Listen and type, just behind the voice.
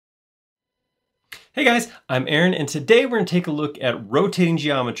Hey guys, I'm Aaron, and today we're going to take a look at rotating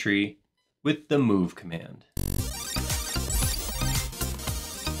geometry with the move command.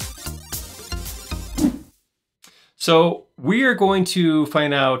 So we are going to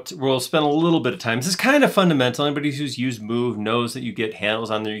find out, we'll spend a little bit of time. This is kind of fundamental. Anybody who's used move knows that you get handles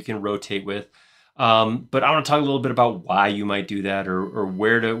on there you can rotate with. But I want to talk a little bit about why you might do that or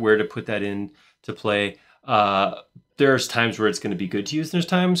where to put that in to play. There's times where it's going to be good to use, and there's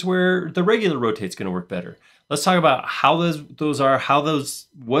times where the regular rotate's going to work better. Let's talk about how those are,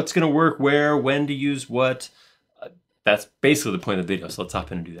 what's going to work, where, when to use what. That's basically the point of the video, so let's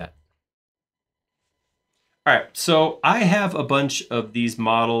hop in and do that. All right, so I have a bunch of these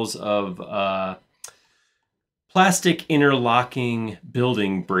models of plastic interlocking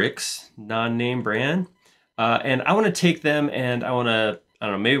building bricks, non-name brand, and I want to take them and I don't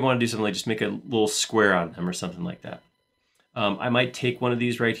know, maybe want to do something like just make a little square on them or something like that. I might take one of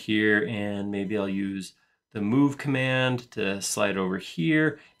these right here and maybe I'll use the move command to slide over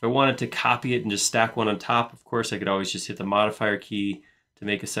here. If I wanted to copy it and just stack one on top, of course, I could always just hit the modifier key to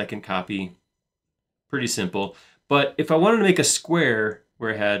make a second copy. Pretty simple. But if I wanted to make a square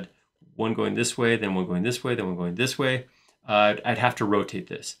where I had one going this way, then one going this way, then one going this way, I'd have to rotate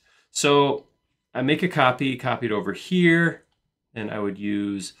this. So I make a copy it over here, and I would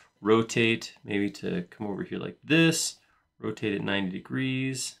use rotate maybe to come over here like this, rotate it 90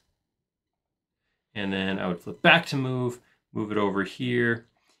 degrees, and then I would flip back to move it over here,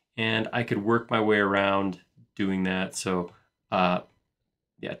 and I could work my way around doing that. So yeah,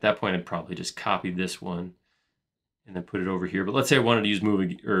 at that point I'd probably just copy this one and then put it over here. But let's say I wanted to use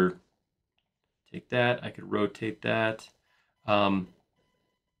move or take that, I could rotate that.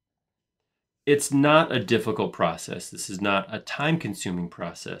 It's not a difficult process. This is not a time-consuming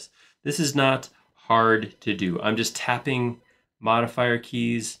process. This is not hard to do. I'm just tapping modifier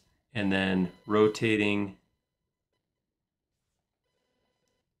keys and then rotating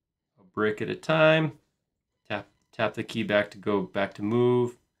a brick at a time. Tap the key back to go back to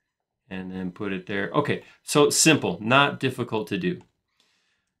move and then put it there. Okay, so simple, not difficult to do.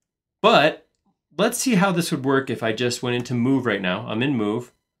 But let's see how this would work if I just went into move right now. I'm in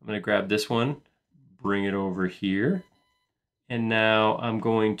move. I'm going to grab this one, bring it over here, and now I'm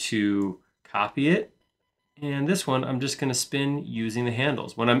going to copy it. And this one, I'm just going to spin using the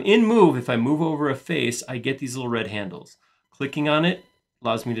handles. When I'm in move, if I move over a face, I get these little red handles. Clicking on it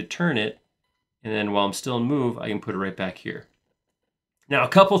allows me to turn it, and then while I'm still in move, I can put it right back here. Now, a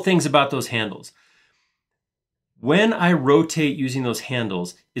couple things about those handles. When I rotate using those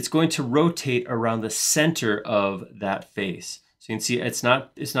handles, it's going to rotate around the center of that face. So you can see it's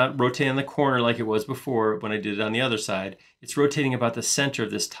not rotating on the corner like it was before when I did it on the other side. It's rotating about the center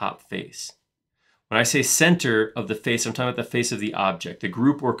of this top face. When I say center of the face, I'm talking about the face of the object, the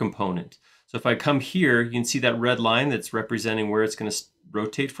group or component. So if I come here, you can see that red line that's representing where it's going to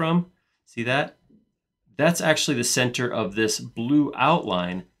rotate from. See that? That's actually the center of this blue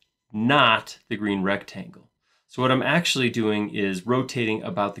outline, not the green rectangle. So what I'm actually doing is rotating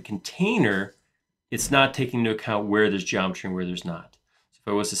about the container. It's not taking into account where there's geometry and where there's not. So if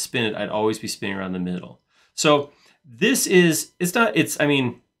I was to spin it, I'd always be spinning around the middle. So this is, I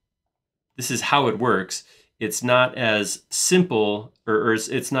mean, this is how it works. It's not as simple, or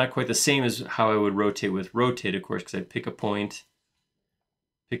it's not quite the same as how I would rotate with rotate, of course, because I'd pick a point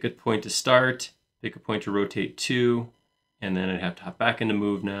to start, pick a point to rotate to, and then I'd have to hop back into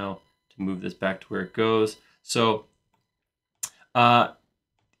move now to move this back to where it goes. So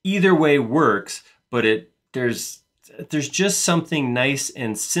either way works, but there's just something nice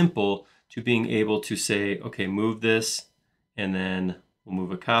and simple to being able to say, okay, move this, and then we'll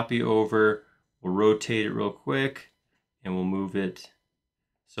move a copy over, we'll rotate it real quick, and we'll move it.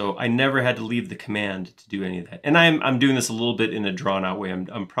 So I never had to leave the command to do any of that. And I'm doing this a little bit in a drawn out way.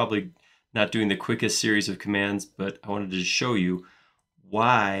 I'm probably not doing the quickest series of commands, but I wanted to just show you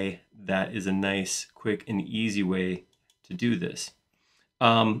why that is a nice, quick, and easy way to do this.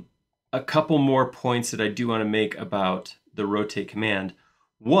 A couple more points that I do want to make about the rotate command.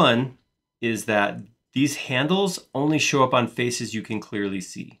 One is that these handles only show up on faces you can clearly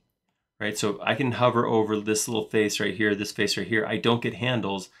see. Right, so I can hover over this little face right here, this face right here. I don't get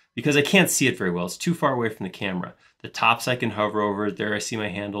handles because I can't see it very well. It's too far away from the camera. The tops I can hover over, there I see my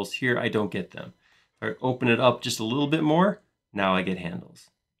handles. Here I don't get them. If I open it up just a little bit more, now I get handles.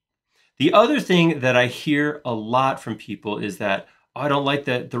 The other thing that I hear a lot from people is that, oh, I don't like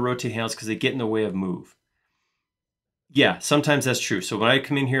the rotate handles because they get in the way of move. Yeah, sometimes that's true. So when I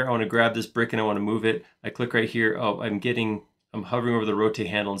come in here, I want to grab this brick and I want to move it. I click right here. Oh, I'm hovering over the rotate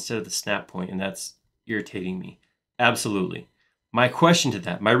handle instead of the snap point, and that's irritating me. Absolutely. My question to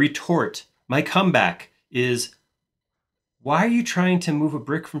that, my retort, My comeback is, why are you trying to move a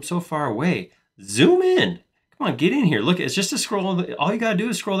brick from so far away? Zoom in. Come on, get in here. Look, it's just a scroll. All you gotta do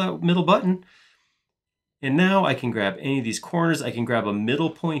is scroll that middle button. And now I can grab any of these corners. I can grab a middle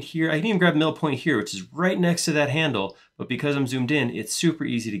point here. I can even grab a middle point here, which is right next to that handle. But because I'm zoomed in, it's super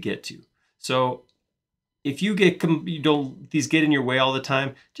easy to get to. So if you get these get in your way all the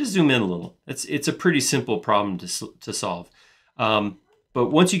time, just zoom in a little. It's a pretty simple problem to solve. But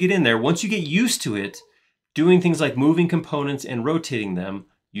once you get in there, once you get used to it, doing things like moving components and rotating them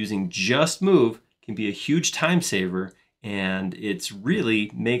using just move can be a huge time saver, and it's really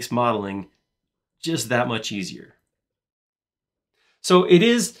makes modeling just that much easier. So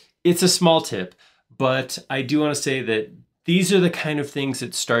it's a small tip, but I do want to say that these are the kind of things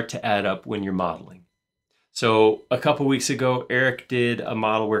that start to add up when you're modeling. So a couple weeks ago, Eric did a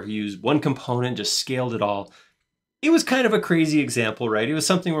model where he used one component, just scaled it all. It was kind of a crazy example, right? It was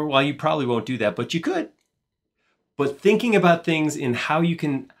something where, well, you probably won't do that, but you could. But thinking about things in how you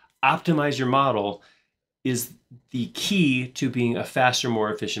can optimize your model is the key to being a faster,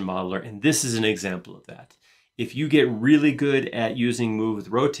 more efficient modeler. And this is an example of that. If you get really good at using move with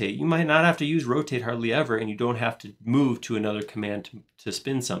rotate, you might not have to use rotate hardly ever, and you don't have to move to another command to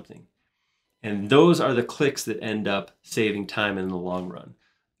spin something. And those are the clicks that end up saving time in the long run.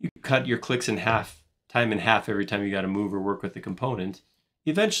 You cut your clicks in half, time in half every time you got to move or work with the component.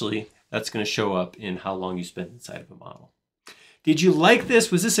 Eventually, that's going to show up in how long you spend inside of a model. Did you like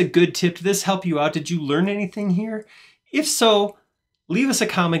this? Was this a good tip? Did this help you out? Did you learn anything here? If so, leave us a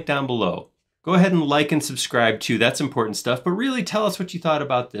comment down below. Go ahead and like and subscribe too. That's important stuff. But really tell us what you thought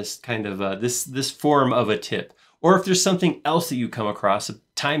about this kind of this form of a tip. Or if there's something else that you come across, a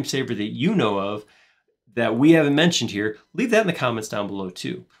time saver that you know of that we haven't mentioned here, leave that in the comments down below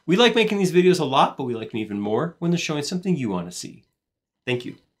too. We like making these videos a lot, but we like them even more when they're showing something you want to see. Thank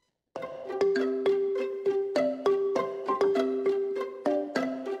you.